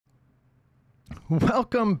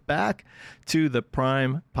Welcome back to the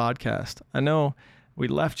Prime Podcast. I know we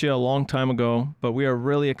left you a long time ago, but we are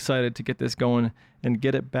really excited to get this going and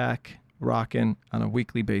get it back rocking on a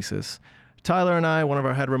weekly basis. Tyler and I, one of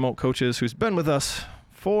our head remote coaches who's been with us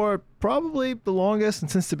for probably the longest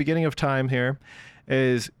and since the beginning of time here,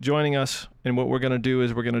 is joining us. And what we're going to do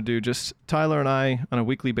is we're going to do just Tyler and I on a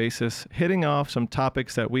weekly basis, hitting off some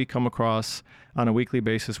topics that we come across on a weekly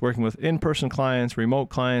basis, working with in-person clients, remote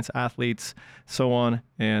clients, athletes, so on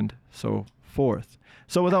and so forth.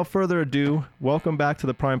 So without further ado, welcome back to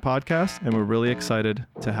the Prime Podcast, and we're really excited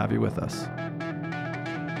to have you with us.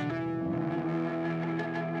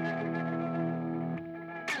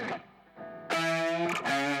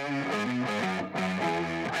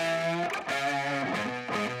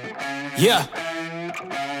 Yeah.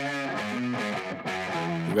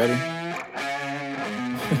 You ready?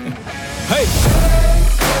 Hey.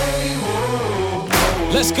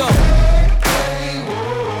 Let's go.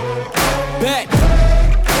 Bet.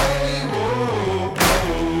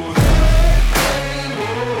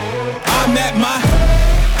 I'm at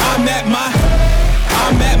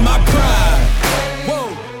my prime. Whoa.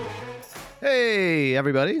 Hey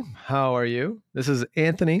everybody, how are you? This is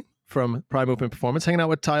Anthony from Prime Movement Performance, hanging out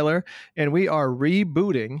with Tyler, and we are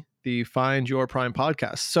rebooting the Find Your Prime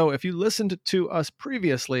podcast. So if you listened to us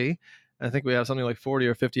previously, I think we have something like 40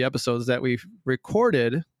 or 50 episodes that we've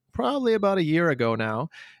recorded probably about a year ago now,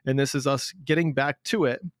 and this is us getting back to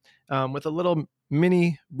it with a little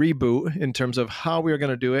mini reboot in terms of how we are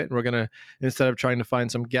going to do it. And we're going to, instead of trying to find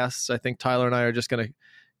some guests, I think Tyler and I are just going to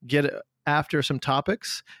get after some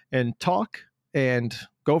topics and talk and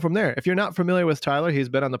go from there. If you're not familiar with Tyler, he's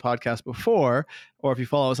been on the podcast before, or if you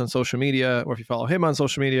follow us on social media, or if you follow him on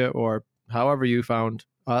social media, or however you found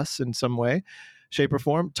us in some way, shape, or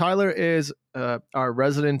form. Tyler is our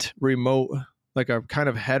resident remote, like our kind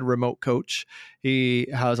of head remote coach. He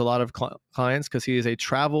has a lot of clients because he is a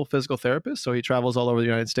travel physical therapist. So he travels all over the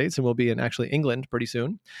United States and will be in actually England pretty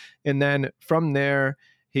soon. And then from there,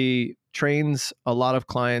 he trains a lot of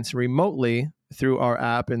clients remotely through our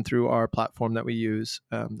app and through our platform that we use.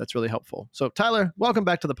 That's really helpful. So Tyler, welcome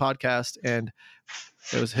back to the podcast. And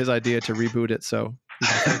it was his idea to reboot it. So you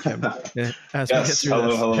can thank him. Yes,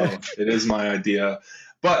 hello. It is my idea.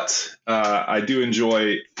 But I do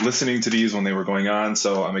enjoy listening to these when they were going on.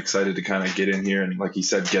 So I'm excited to kind of get in here and, like you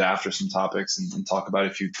said, get after some topics and talk about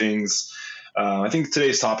a few things. I think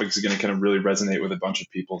today's topic is going to kind of really resonate with a bunch of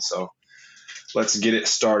people. So let's get it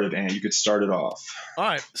started, and you could start it off. All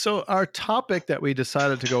right. So our topic that we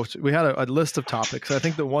decided to go to, we had a list of topics. I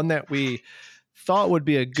think the one that we thought would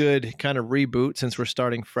be a good kind of reboot, since we're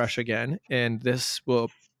starting fresh again, and this will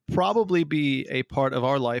probably be a part of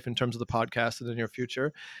our life in terms of the podcast in the near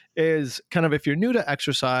future, is kind of if you're new to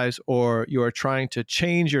exercise or you are trying to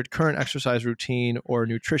change your current exercise routine or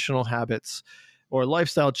nutritional habits or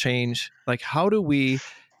lifestyle change, like how do we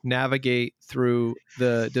navigate through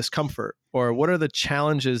the discomfort, or what are the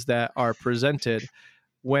challenges that are presented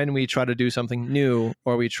when we try to do something new,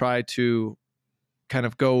 or we try to kind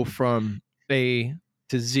of go from A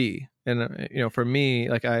to Z. And, for me,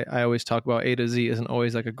 like I always talk about A to Z isn't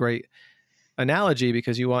always like a great analogy,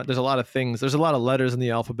 because there's a lot of things, there's a lot of letters in the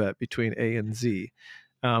alphabet between A and Z.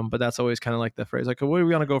 But that's always kind of like the phrase, like, what are we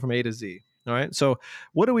going to go from A to Z? All right. So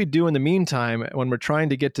what do we do in the meantime when we're trying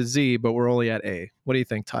to get to Z, but we're only at A? What do you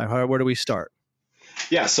think, Ty? Where do we start?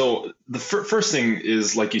 Yeah. So the first thing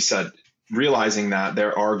is, like you said, realizing that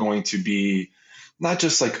there are going to be not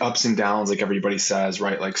just like ups and downs, like everybody says,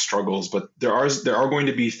 right? Like struggles, but there are going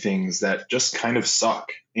to be things that just kind of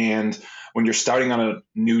suck. And when you're starting on a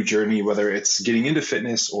new journey, whether it's getting into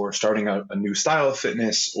fitness or starting a new style of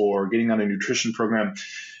fitness or getting on a nutrition program,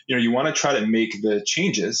 you want to try to make the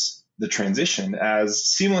changes, the transition, as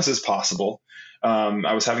seamless as possible.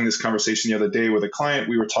 I was having this conversation the other day with a client.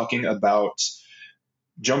 We were talking about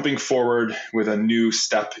jumping forward with a new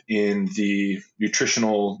step in the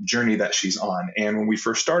nutritional journey that she's on. And when we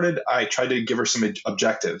first started, I tried to give her some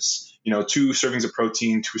objectives, 2 servings of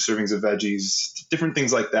protein, 2 servings of veggies, different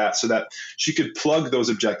things like that, so that she could plug those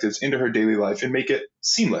objectives into her daily life and make it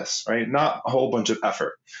seamless, right? Not a whole bunch of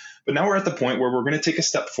effort. But now we're at the point where we're going to take a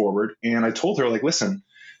step forward. And I told her, like, listen,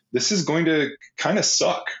 this is going to kind of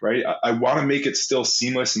suck, right? I want to make it still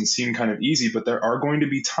seamless and seem kind of easy, but there are going to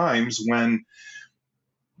be times when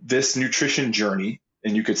this nutrition journey,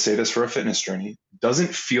 and you could say this for a fitness journey, doesn't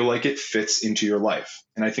feel like it fits into your life.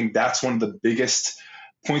 And I think that's one of the biggest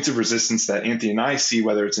points of resistance that Anthony and I see,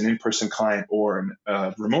 whether it's an in-person client or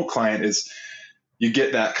a remote client, is you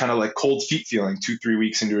get that kind of like cold feet feeling 2-3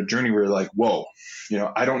 weeks into a journey where you're like, whoa,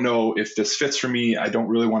 I don't know if this fits for me. I don't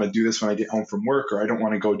really want to do this when I get home from work, or I don't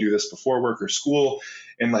want to go do this before work or school.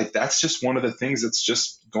 And like, that's just one of the things that's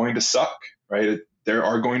just going to suck, right? There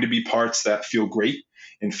are going to be parts that feel great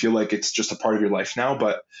and feel like it's just a part of your life now,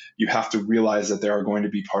 but you have to realize that there are going to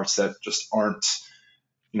be parts that just aren't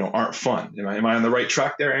fun. Am I on the right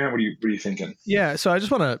track there, Aaron? What are you thinking? Yeah. So I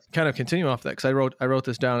just want to kind of continue off that, because I wrote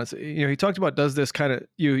this down. It's, he talked about, does this kind of,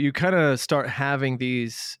 you kind of start having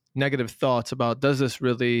these negative thoughts about, is this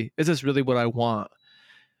really what I want?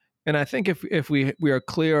 And I think if we are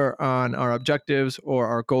clear on our objectives or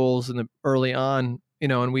our goals in the early on,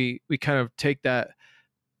 and we kind of take that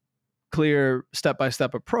clear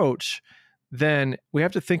step-by-step approach, then we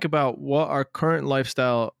have to think about what our current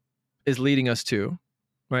lifestyle is leading us to.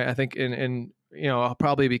 Right. I think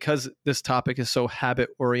probably because this topic is so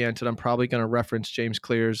habit oriented, I'm probably going to reference James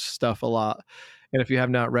Clear's stuff a lot. And if you have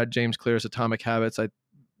not read James Clear's Atomic Habits,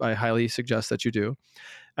 I highly suggest that you do.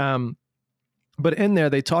 But in there,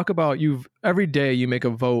 they talk about every day you make a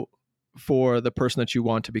vote for the person that you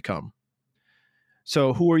want to become.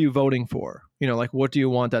 So who are you voting for? Like, what do you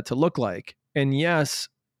want that to look like? And yes,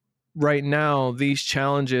 right now, these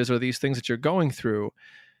challenges or these things that you're going through,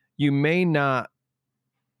 you may not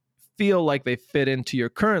feel like they fit into your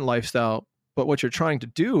current lifestyle, but what you're trying to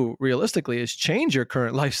do realistically is change your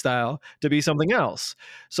current lifestyle to be something else.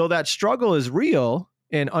 So that struggle is real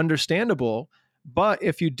and understandable. But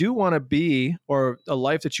if you do want to be, or a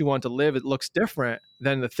life that you want to live, it looks different,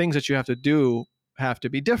 then the things that you have to do have to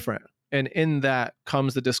be different. And in that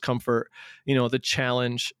comes the discomfort, the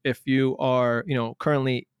challenge. If you are,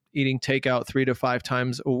 currently eating takeout 3 to 5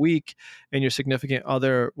 times a week, and your significant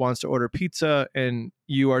other wants to order pizza, and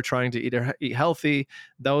you are trying to eat healthy,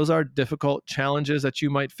 those are difficult challenges that you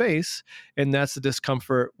might face. And that's the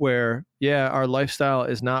discomfort where, our lifestyle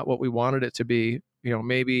is not what we wanted it to be.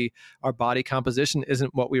 Maybe our body composition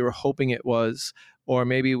isn't what we were hoping it was, or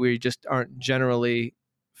maybe we just aren't generally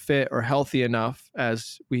fit or healthy enough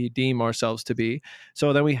as we deem ourselves to be.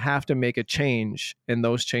 So then we have to make a change, and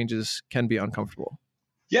those changes can be uncomfortable.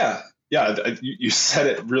 Yeah. You said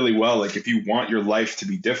it really well. Like, if you want your life to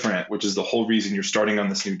be different, which is the whole reason you're starting on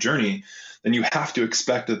this new journey, then you have to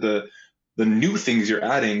expect that the new things you're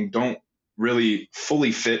adding don't really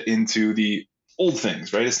fully fit into the old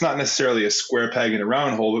things, right? It's not necessarily a square peg in a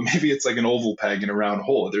round hole, but maybe it's like an oval peg in a round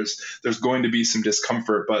hole. There's going to be some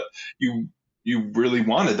discomfort, but you really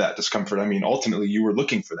wanted that discomfort. I mean, ultimately you were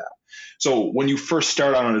looking for that. So when you first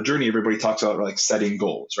start out on a journey, everybody talks about like setting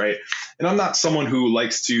goals, right? And I'm not someone who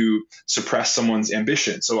likes to suppress someone's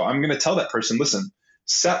ambition. So I'm going to tell that person, listen,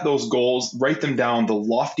 set those goals, write them down, the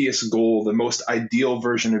loftiest goal, the most ideal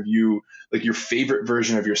version of you, like your favorite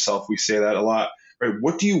version of yourself. We say that a lot, right?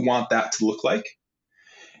 What do you want that to look like?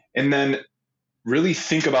 And then really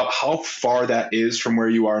think about how far that is from where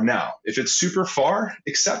you are now. If it's super far,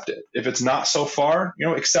 accept it. If it's not so far,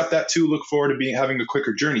 accept that too. Look forward to having a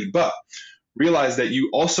quicker journey, but realize that you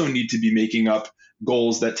also need to be making up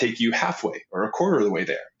goals that take you halfway or a quarter of the way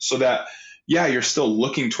there, so that, you're still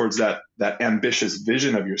looking towards that ambitious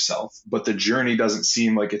vision of yourself, but the journey doesn't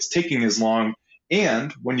seem like it's taking as long.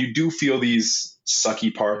 And when you do feel these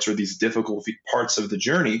sucky parts or these difficult parts of the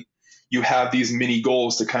journey, you have these mini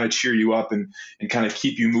goals to kind of cheer you up and kind of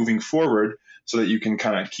keep you moving forward, so that you can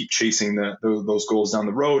kind of keep chasing those goals down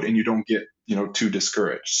the road, and you don't get, too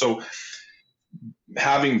discouraged. So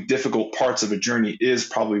having difficult parts of a journey is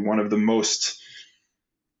probably one of the most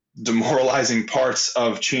demoralizing parts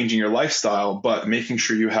of changing your lifestyle, but making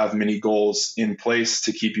sure you have mini goals in place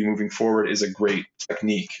to keep you moving forward is a great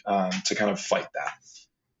technique to kind of fight that.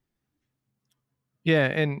 Yeah.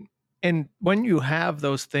 And when you have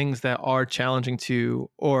those things that are challenging to you,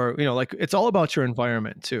 or, like, it's all about your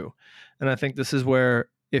environment too. And I think this is where,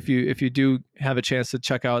 if you do have a chance to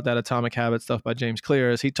check out that Atomic Habits stuff by James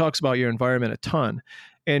Clear, is he talks about your environment a ton,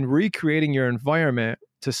 and recreating your environment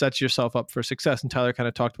to set yourself up for success. And Tyler kind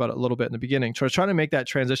of talked about it a little bit in the beginning. So trying to make that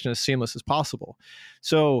transition as seamless as possible.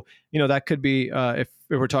 So, that could be, if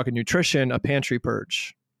we're talking nutrition, a pantry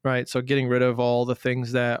purge, right? So getting rid of all the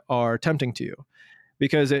things that are tempting to you,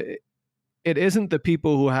 because it isn't the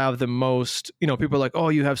people who have the most, people are like, oh,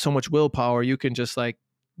 you have so much willpower, you can just like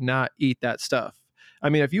not eat that stuff. I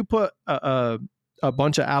mean, if you put a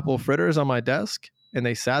bunch of apple fritters on my desk and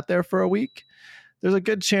they sat there for a week, there's a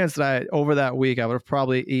good chance that over that week, I would have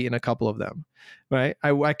probably eaten a couple of them, right?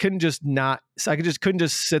 I couldn't just couldn't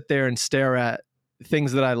just sit there and stare at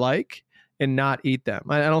things that I like and not eat them.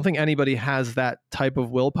 I don't think anybody has that type of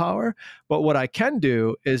willpower, but what I can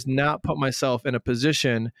do is not put myself in a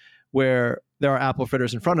position where there are apple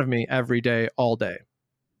fritters in front of me every day, all day.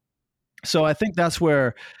 So I think that's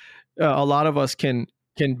where a lot of us can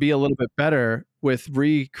be a little bit better with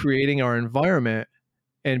recreating our environment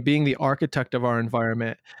and being the architect of our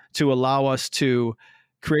environment to allow us to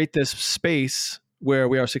create this space where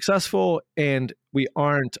we are successful and we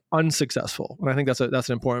aren't unsuccessful. And I think that's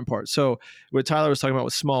an important part. So what Tyler was talking about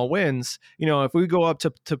with small wins, if we go up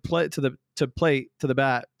to plate,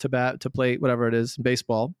 whatever it is,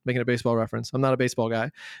 baseball, making a baseball reference. I'm not a baseball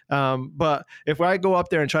guy. But if I go up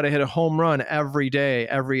there and try to hit a home run every day,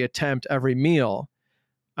 every attempt, every meal,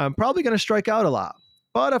 I'm probably going to strike out a lot.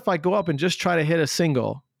 But if I go up and just try to hit a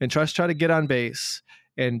single and try to get on base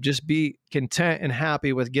and just be content and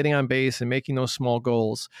happy with getting on base and making those small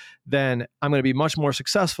goals, then I'm going to be much more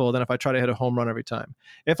successful than if I try to hit a home run every time.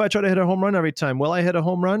 If I try to hit a home run every time, will I hit a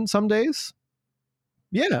home run some days?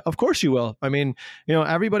 Yeah, of course you will. I mean,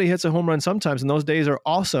 everybody hits a home run sometimes, and those days are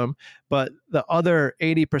awesome. But the other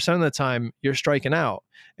 80% of the time, you're striking out,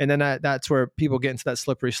 and then that's where people get into that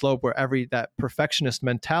slippery slope, where that perfectionist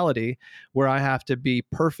mentality, where I have to be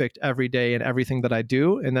perfect every day in everything that I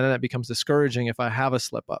do, and then that becomes discouraging if I have a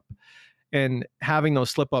slip up. And having those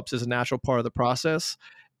slip ups is a natural part of the process,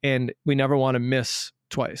 and we never want to miss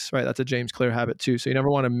twice, right? That's a James Clear habit too. So you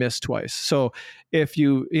never want to miss twice. So if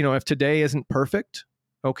if today isn't perfect,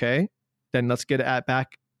 okay, then let's get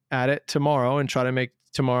back at it tomorrow and try to make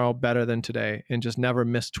tomorrow better than today, and just never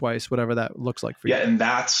miss twice, whatever that looks like for you. Yeah, and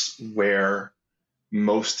that's where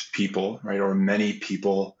most people, right, or many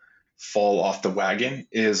people fall off the wagon,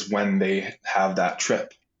 is when they have that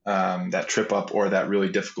trip up, or that really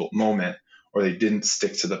difficult moment, or they didn't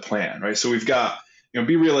stick to the plan, right? So we've got,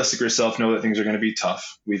 be realistic with yourself, know that things are going to be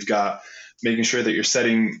tough. We've got making sure that you're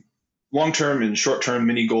setting long-term and short-term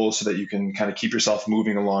mini goals so that you can kind of keep yourself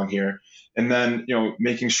moving along here. And then,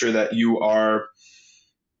 making sure that you are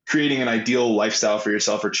creating an ideal lifestyle for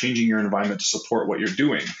yourself, or changing your environment to support what you're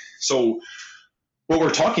doing. So what we're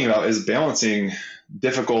talking about is balancing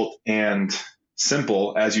difficult and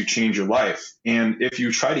simple as you change your life. And if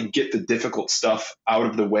you try to get the difficult stuff out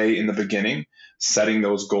of the way in the beginning, setting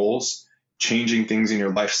those goals, changing things in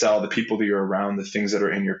your lifestyle, the people that you're around, the things that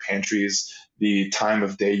are in your pantries, the time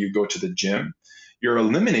of day you go to the gym, you're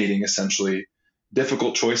eliminating essentially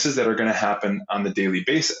difficult choices that are going to happen on the daily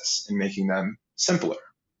basis and making them simpler.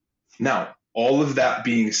 Now, all of that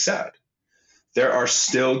being said, there are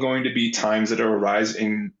still going to be times that arise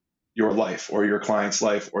in your life, or your client's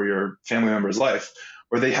life, or your family member's life,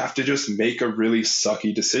 where they have to just make a really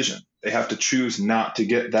sucky decision. They have to choose not to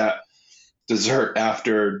get that dessert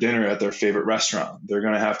after dinner at their favorite restaurant. They're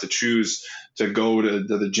going to have to choose to go to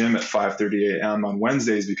the gym at 5:30 a.m. on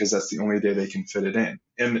Wednesdays because that's the only day they can fit it in.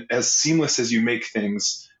 And as seamless as you make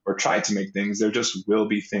things, or try to make things, there just will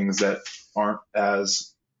be things that aren't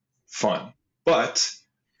as fun. But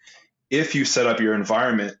if you set up your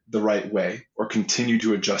environment the right way, or continue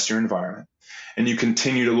to adjust your environment, and you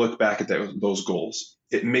continue to look back at those goals,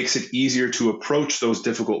 it makes it easier to approach those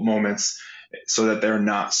difficult moments so that they're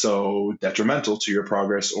not so detrimental to your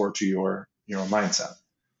progress or to your mindset.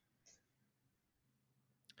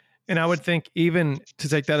 And I would think, even to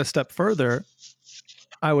take that a step further,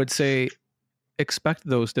 I would say expect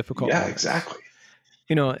those difficult moments. Exactly.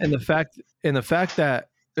 And the fact that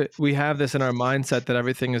we have this in our mindset that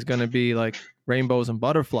everything is going to be like rainbows and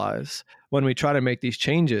butterflies when we try to make these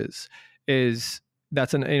changes,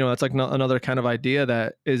 that's like another kind of idea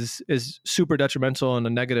that is super detrimental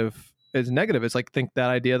and negative. It's like, think that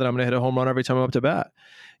idea that I'm going to hit a home run every time I'm up to bat.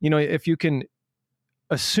 If you can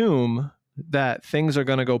assume that things are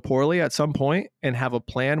going to go poorly at some point and have a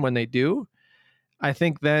plan when they do, I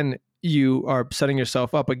think then you are setting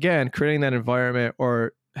yourself up again, creating that environment,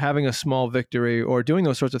 or having a small victory, or doing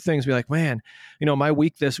those sorts of things. Be like, man, my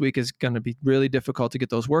week this week is going to be really difficult to get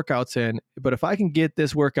those workouts in. But if I can get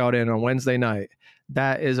this workout in on Wednesday night,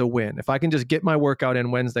 that is a win. If I can just get my workout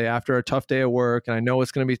in Wednesday after a tough day of work, and I know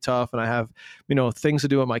it's going to be tough, and I have, things to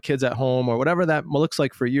do with my kids at home, or whatever that looks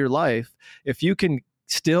like for your life, if you can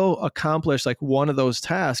still accomplish like one of those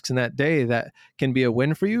tasks in that day that can be a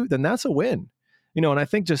win for you, then that's a win. And I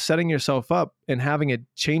think just setting yourself up and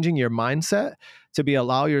changing your mindset to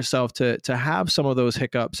allow yourself to have some of those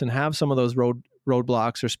hiccups and have some of those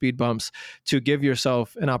roadblocks or speed bumps, to give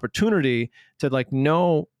yourself an opportunity to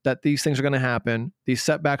know that these things are going to happen, these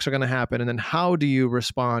setbacks are going to happen, and then how do you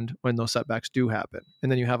respond when those setbacks do happen?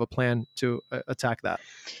 And then you have a plan to attack that.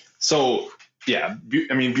 So yeah,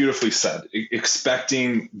 beautifully said.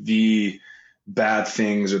 Expecting the bad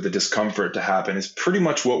things or the discomfort to happen is pretty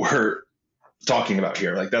much what we're talking about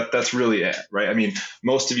here. Like that's really it, right? I mean,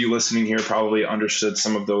 most of you listening here probably understood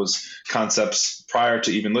some of those concepts prior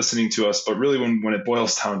to even listening to us, but really when it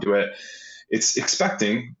boils down to it, it's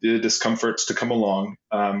expecting the discomforts to come along,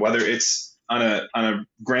 whether it's on a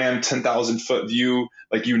grand 10,000 foot view,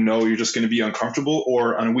 like, you're just going to be uncomfortable,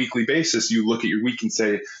 or on a weekly basis, you look at your week and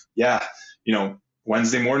say, yeah,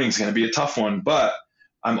 Wednesday morning is going to be a tough one, but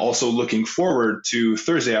I'm also looking forward to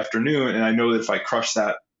Thursday afternoon. And I know that if I crush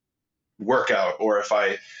that workout, or if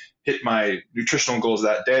I hit my nutritional goals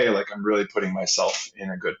that day, like, I'm really putting myself in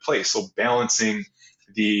a good place. So balancing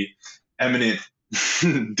the eminent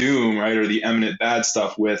doom, right, or the eminent bad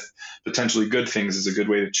stuff with potentially good things is a good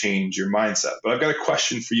way to change your mindset. But I've got a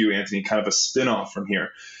question for you, Anthony, kind of a spin-off from here.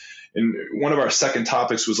 And one of our second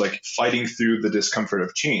topics was like fighting through the discomfort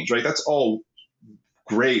of change, right? That's all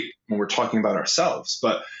great when we're talking about ourselves,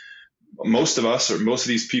 but most of us, or most of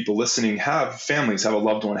these people listening, have families, have a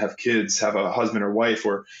loved one, have kids, have a husband or wife,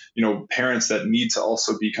 or parents that need to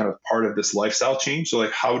also be kind of part of this lifestyle change. So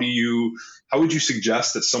like, how would you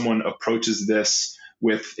suggest that someone approaches this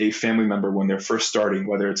with a family member when they're first starting,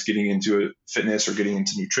 whether it's getting into fitness or getting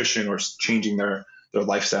into nutrition or changing their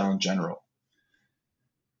lifestyle in general?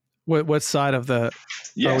 What side of the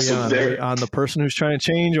are we on the person who's trying to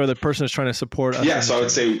change, or the person who's trying to support us? Yeah, so I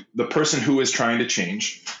would say the person who is trying to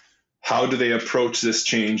change. How do they approach this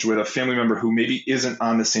change with a family member who maybe isn't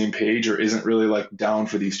on the same page, or isn't really like down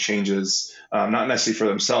for these changes, not necessarily for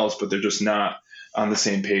themselves, but they're just not on the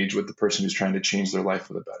same page with the person who's trying to change their life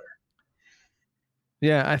for the better?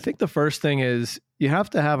 Yeah, I think the first thing is you have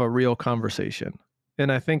to have a real conversation.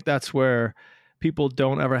 And I think that's where people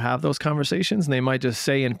don't ever have those conversations, and they might just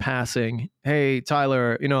say in passing, "Hey,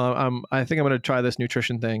 Tyler, I think I'm going to try this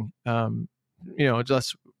nutrition thing. I'm going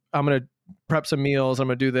to prep some meals. I'm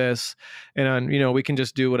going to do this, and we can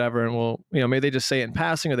just do whatever." And we'll, maybe they just say it in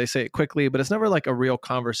passing, or they say it quickly, but it's never like a real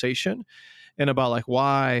conversation and about like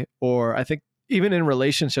why. Or I think even in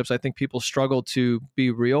relationships, I think people struggle to be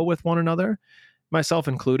real with one another, myself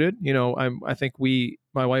included. I think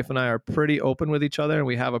my wife and I are pretty open with each other, and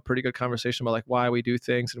we have a pretty good conversation about like why we do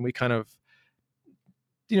things. And we kind of,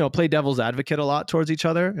 play devil's advocate a lot towards each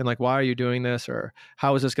other, and like, why are you doing this? Or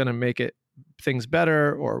how is this going to make things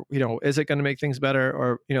better? Or, is it going to make things better?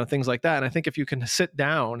 Or, things like that. And I think if you can sit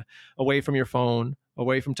down away from your phone,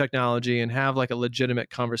 away from technology, and have like a legitimate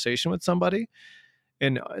conversation with somebody,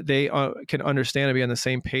 and they can understand and be on the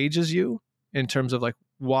same page as you in terms of like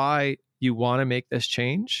why you want to make this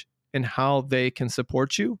change and how they can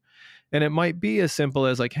support you. And it might be as simple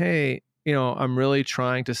as like, hey, I'm really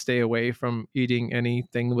trying to stay away from eating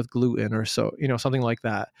anything with gluten, or so, something like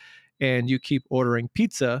that. And you keep ordering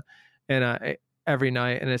pizza and every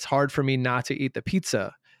night, and it's hard for me not to eat the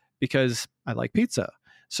pizza because I like pizza.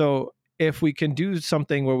 So if we can do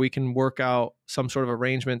something where we can work out some sort of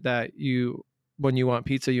arrangement that when you want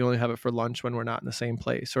pizza, you only have it for lunch when we're not in the same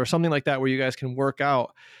place, or something like that, where you guys can work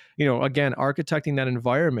out, again, architecting that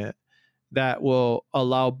environment that will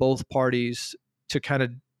allow both parties to kind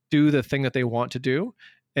of do the thing that they want to do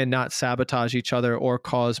and not sabotage each other or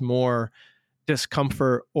cause more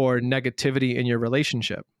discomfort or negativity in your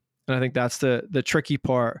relationship. And I think that's the tricky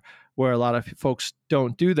part, where a lot of folks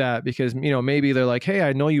don't do that because, maybe they're like, hey,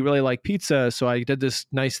 I know you really like pizza, so I did this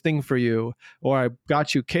nice thing for you, or I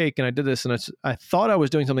got you cake and I did this, and I thought I was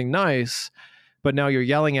doing something nice, but now you're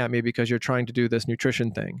yelling at me because you're trying to do this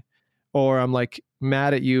nutrition thing. Or I'm like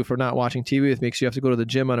mad at you for not watching TV with me because you have to go to the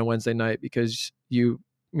gym on a Wednesday night because your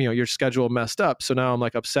schedule messed up. So now I'm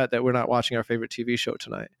like upset that we're not watching our favorite TV show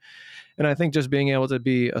tonight. And I think just being able to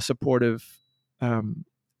be a supportive,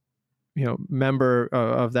 member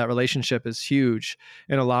of that relationship is huge,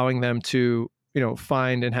 and allowing them to,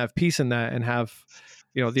 find and have peace in that, and have,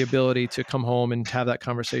 the ability to come home and have that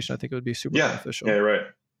conversation, I think it would be super beneficial. Yeah,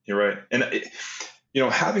 you're right. And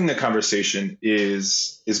having the conversation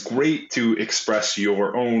is great to express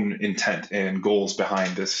your own intent and goals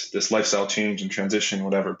behind this lifestyle change and transition,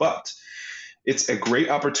 whatever. But it's a great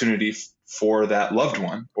opportunity for that loved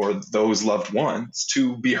one or those loved ones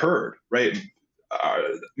to be heard, right?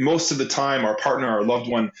 Most of the time, our partner, our loved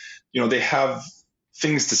one, they have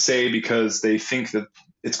things to say because they think that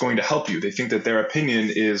it's going to help you. They think that their opinion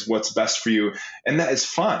is what's best for you, and that is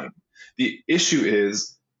fine. The issue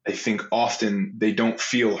is, I think often they don't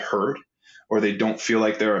feel heard, or they don't feel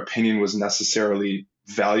like their opinion was necessarily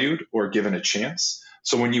valued or given a chance.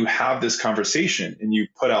 So when you have this conversation and you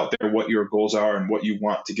put out there what your goals are and what you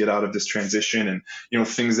want to get out of this transition, and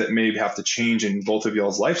things that may have to change in both of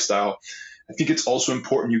y'all's lifestyle, I think it's also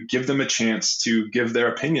important you give them a chance to give their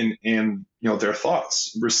opinion and their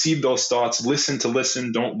thoughts. Receive those thoughts. Listen to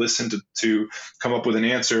listen. Don't listen to come up with an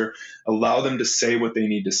answer. Allow them to say what they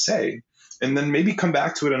need to say, and then maybe come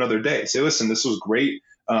back to it another day. Say, listen, this was great.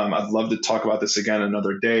 I'd love to talk about this again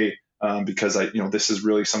another day because this is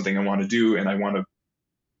really something I want to do, and I want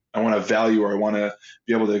to value, or I want to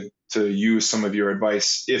be able to use some of your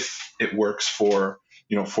advice if it works for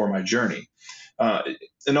my journey.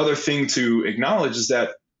 Another thing to acknowledge is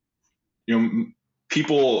that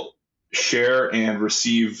people share and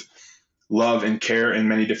receive love and care in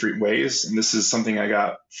many different ways, and this is something I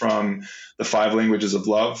got from The 5 Languages of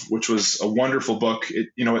Love, which was a wonderful book. It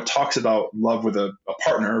talks about love with a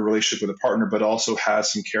partner, a relationship with a partner, but also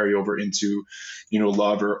has some carryover into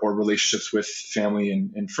love or relationships with family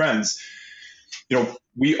and friends.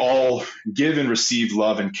 We all give and receive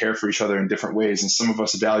love and care for each other in different ways. And some of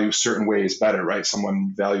us value certain ways better, right?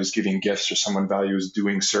 Someone values giving gifts, or someone values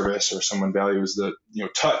doing service, or someone values the,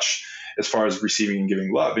 touch as far as receiving and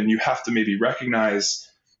giving love. And you have to maybe recognize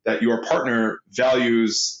that your partner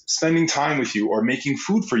values spending time with you or making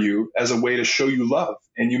food for you as a way to show you love.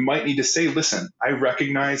 And you might need to say, listen, I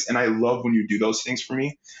recognize and I love when you do those things for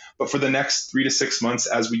me. But for the next 3 to 6 months,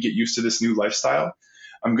 as we get used to this new lifestyle,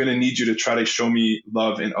 I'm going to need you to try to show me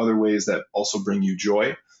love in other ways that also bring you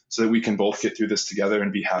joy, so that we can both get through this together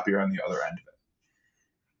and be happier on the other end of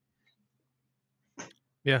it.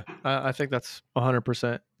 Yeah, I think that's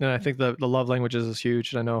 100%. And I think the love languages is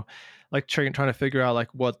huge. And I know, like, trying to figure out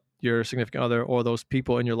like what your significant other or those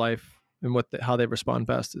people in your life and how they respond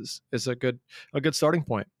best is a good starting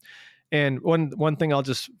point. And one thing I'll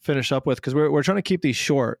just finish up with, because we're trying to keep these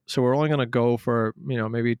short, so we're only going to go for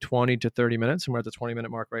maybe 20 to 30 minutes, and we're at the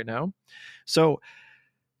 20-minute mark right now. So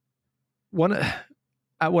what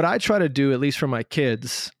I try to do, at least for my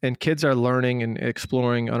kids, and kids are learning and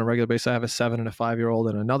exploring on a regular basis. I have a 7 and a 5-year-old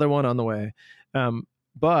and another one on the way.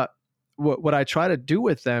 But what I try to do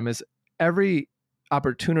with them is every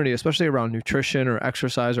opportunity, especially around nutrition or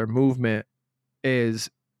exercise or movement, is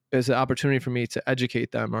an opportunity for me to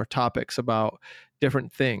educate them or topics about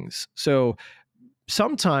different things. So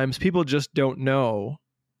sometimes people just don't know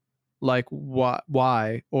like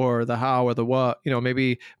why, or the how, or the what.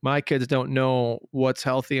 Maybe my kids don't know what's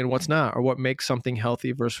healthy and what's not, or what makes something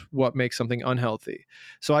healthy versus what makes something unhealthy.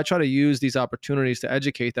 So I try to use these opportunities to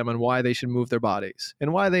educate them on why they should move their bodies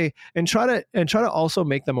and try to also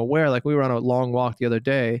make them aware. Like, we were on a long walk the other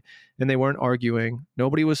day and they weren't arguing.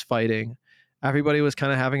 Nobody was fighting. Everybody was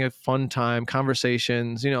kind of having a fun time,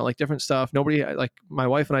 conversations, like different stuff. Nobody, like my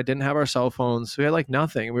wife and I, didn't have our cell phones. We had like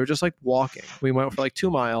nothing. We were just like walking. We went for like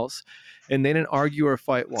 2 miles and they didn't argue or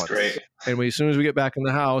fight once. Great. And as soon as we get back in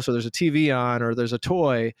the house, or there's a TV on, or there's a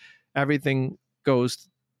toy, everything goes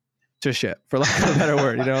to shit, for lack of a better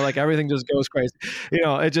word. Like everything just goes crazy.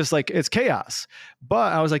 It just like, it's chaos.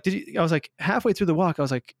 But I was like, halfway through the walk, I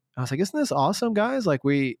was like, isn't this awesome, guys? Like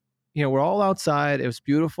we're all outside. It was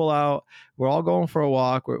beautiful out. We're all going for a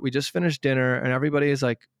walk. We just finished dinner and everybody is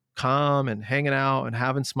like calm and hanging out and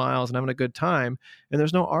having smiles and having a good time. And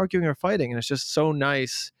there's no arguing or fighting. And it's just so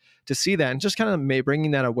nice to see that, and just kind of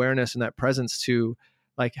bringing that awareness and that presence to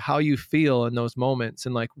like how you feel in those moments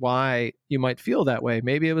and like why you might feel that way.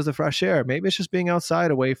 Maybe it was the fresh air. Maybe it's just being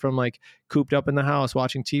outside, away from like cooped up in the house,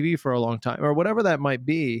 watching TV for a long time, or whatever that might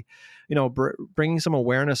be, bringing some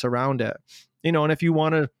awareness around it, and if you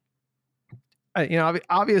want to,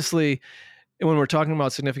 obviously, when we're talking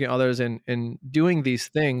about significant others and doing these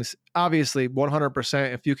things, obviously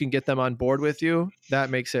 100%, if you can get them on board with you, that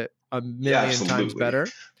makes it a million times better.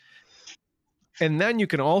 And then you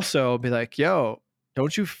can also be like, yo,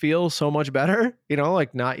 don't you feel so much better?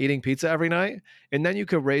 Like not eating pizza every night. And then you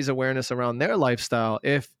could raise awareness around their lifestyle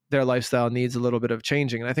if their lifestyle needs a little bit of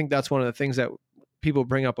changing. And I think that's one of the things that people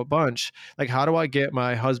bring up a bunch. Like, how do I get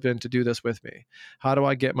my husband to do this with me? How do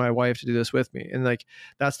I get my wife to do this with me? And like,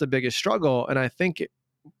 that's the biggest struggle. And I think,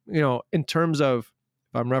 in terms of,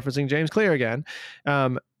 if I'm referencing James Clear again,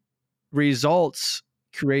 results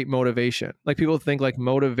create motivation. Like, people think like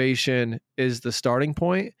motivation is the starting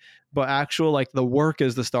point, but actual, like, the work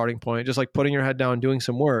is the starting point. Just like putting your head down, doing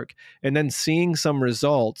some work, and then seeing some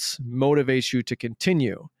results motivates you to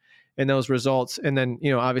continue. And those results, and then,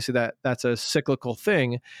 obviously that's a cyclical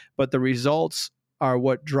thing, but the results are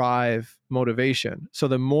what drive motivation. So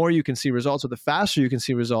the more you can see results, or the faster you can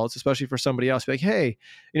see results, especially for somebody else, be like, hey,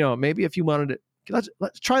 maybe if you wanted to,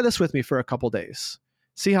 let's try this with me for a couple days,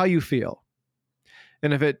 see how you feel.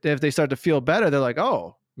 And if they start to feel better, they're like,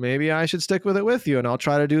 oh, maybe I should stick with it with you, and I'll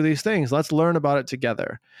try to do these things. Let's learn about it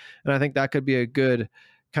together. And I think that could be a good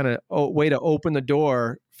kind of way to open the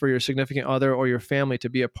door for your significant other or your family to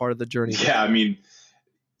be a part of the journey. Yeah, I mean,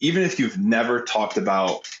 even if you've never talked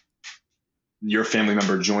about your family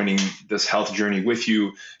member joining this health journey with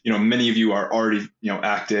you, many of you are already,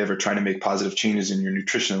 active or trying to make positive changes in your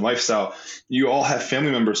nutrition and lifestyle. You all have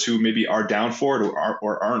family members who maybe are down for it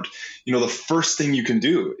or aren't. The first thing you can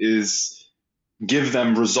do is give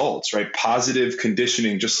them results, right? Positive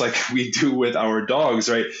conditioning, just like we do with our dogs,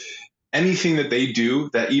 right? Anything that they do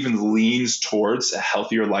that even leans towards a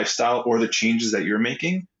healthier lifestyle or the changes that you're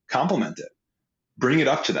making, compliment it. Bring it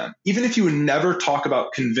up to them. Even if you would never talk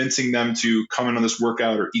about convincing them to come in on this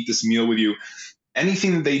workout or eat this meal with you,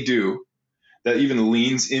 anything that they do that even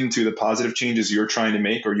leans into the positive changes you're trying to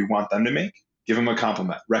make or you want them to make, give them a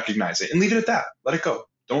compliment, recognize it, and leave it at that. Let it go.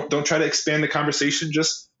 Don't try to expand the conversation.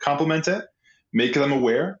 Just compliment it, make them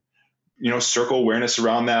aware, circle awareness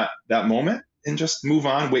around that moment, and just move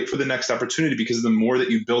on, wait for the next opportunity, because the more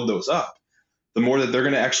that you build those up, the more that they're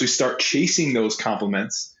going to actually start chasing those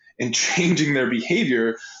compliments and changing their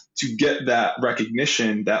behavior to get that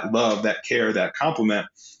recognition, that love, that care, that compliment.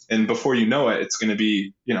 And before you know it, it's going to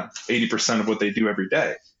be, 80% of what they do every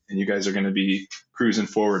day. And you guys are going to be cruising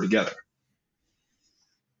forward together.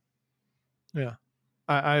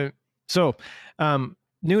 Yeah. So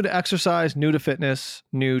new to exercise, new to fitness,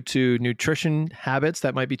 new to nutrition habits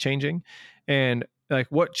that might be changing, and like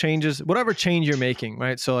whatever change you're making,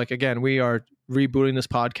 right? So like, again, we are rebooting this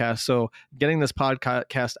podcast. So getting this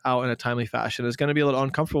podcast out in a timely fashion is going to be a little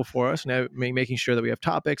uncomfortable for us. Now, making sure that we have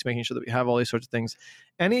topics, making sure that we have all these sorts of things.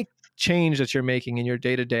 Any change that you're making in your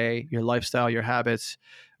day-to-day, your lifestyle, your habits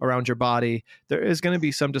around your body, there is going to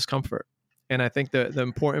be some discomfort. And I think the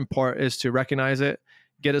important part is to recognize it,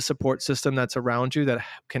 get a support system that's around you that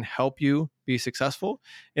can help you be successful.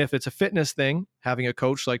 If it's a fitness thing, having a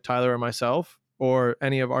coach like Tyler or myself, or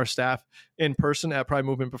any of our staff in person at Prime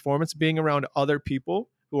Movement Performance, being around other people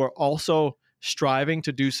who are also striving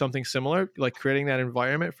to do something similar, like creating that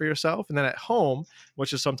environment for yourself. And then at home,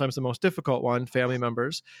 which is sometimes the most difficult one, family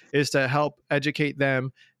members, is to help educate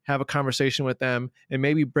them, have a conversation with them, and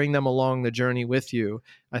maybe bring them along the journey with you.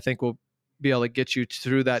 I think we'll be able to get you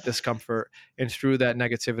through that discomfort and through that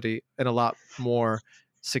negativity and a lot more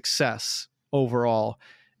success overall,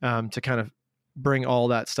 to kind of bring all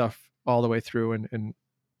that stuff all the way through. And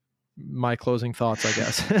my closing thoughts, I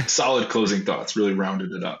guess. Solid closing thoughts, really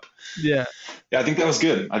rounded it up. Yeah, I think that was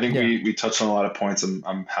good. I think we touched on a lot of points.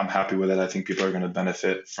 I'm happy with it. I think people are going to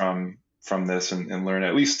benefit from this and learn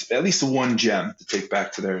at least one gem to take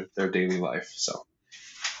back to their daily life. So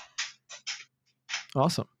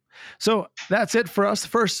awesome. So that's it for us. The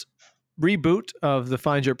first reboot of the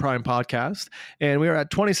Find Your Prime podcast. And we are at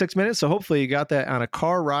 26 minutes. So hopefully you got that on a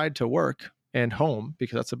car ride to work and home,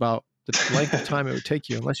 because that's about the length of time it would take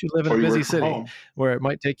you, unless you live in a busy city where it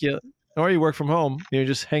might take you, or you work from home, you're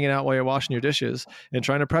just hanging out while you're washing your dishes and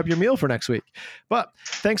trying to prep your meal for next week. But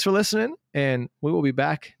thanks for listening, and we will be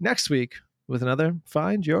back next week with another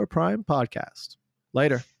Find Your Prime podcast.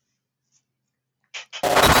 Later.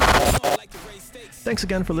 Thanks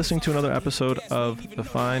again for listening to another episode of the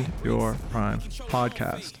Find Your Prime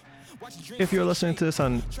podcast. If you're listening to this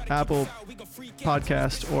on Apple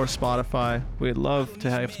Podcast or Spotify, we'd love to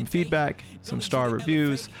have some feedback, some star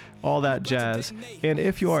reviews, all that jazz. And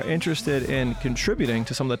if you are interested in contributing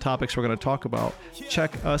to some of the topics we're going to talk about,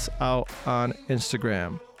 check us out on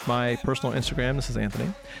Instagram. My personal Instagram, this is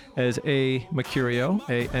Anthony, is aMucurio,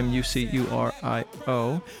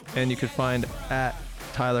 AMUCURIO, and you can find at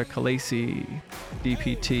Tyler Khalaisi,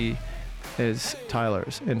 DPT is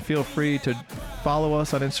Tyler's. And feel free to follow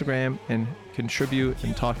us on Instagram and contribute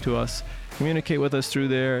and talk to us. Communicate with us through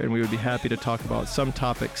there, and we would be happy to talk about some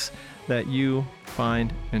topics that you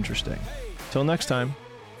find interesting. Till next time,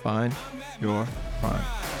 find your prime.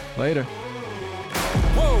 Later.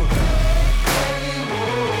 Whoa.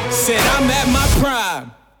 Said I'm at my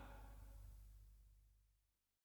prime.